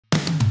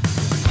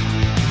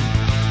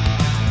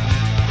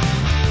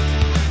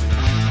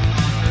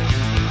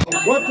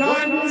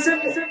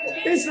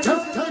It's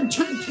time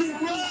to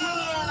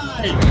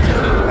ride!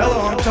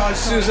 Hello, I'm Todd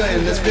Souza.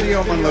 In this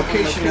video, I'm on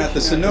location at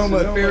the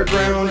Sonoma Fair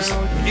Grounds,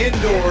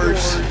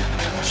 indoors,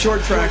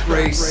 short track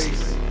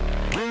race.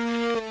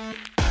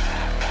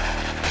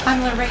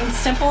 I'm Lorraine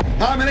Stemple.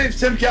 Hi, my name's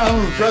Tim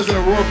Calhoun, president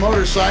of World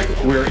Motorcycle.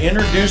 We're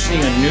introducing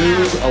a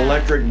new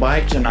electric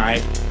bike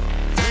tonight.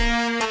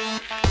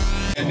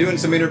 And doing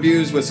some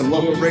interviews with some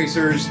local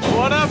racers.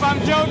 What up? I'm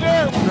Joe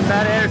Dirt.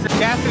 Matt Anderson,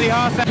 Cassidy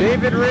Haas,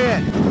 David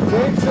Ritt,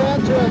 Dave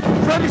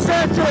Sanchez, Freddie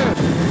Sanchez,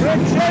 Rick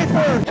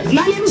Schaefer.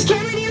 My name is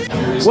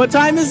Cameron. What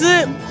time is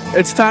it?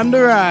 It's time to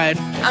ride.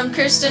 I'm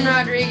Kristen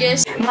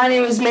Rodriguez. My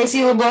name is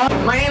Macie LeBlanc.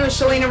 My name is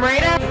Shalina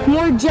Moreta.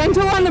 More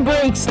gentle on the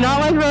brakes, not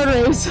like road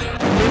race. We're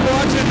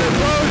watching the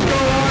pros go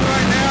on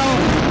right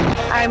now.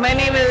 Hi, my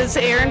name is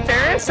Aaron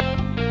Ferris.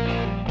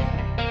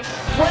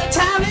 What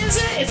time is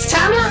it? It's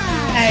time to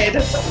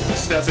ride.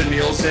 Stephen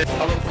Nielsen.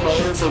 I'm a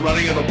promoter for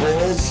Running of the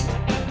Bulls.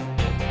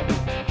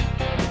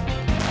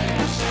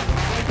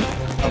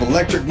 Of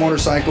electric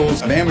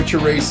motorcycles, of amateur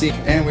racing,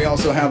 and we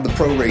also have the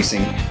pro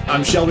racing.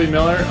 I'm Shelby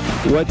Miller.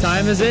 What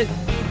time is it?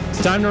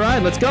 It's time to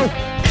ride. Let's go.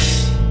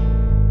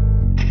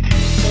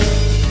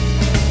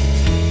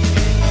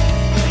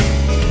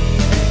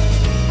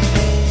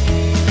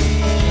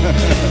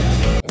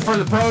 For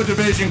the pro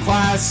division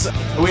class,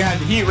 we had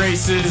heat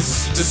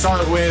races to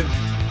start with.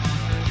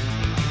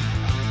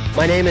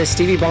 My name is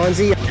Stevie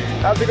Bonsey.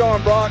 How's it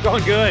going, Brock?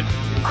 Going good.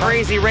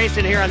 Crazy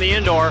racing here on the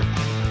indoor.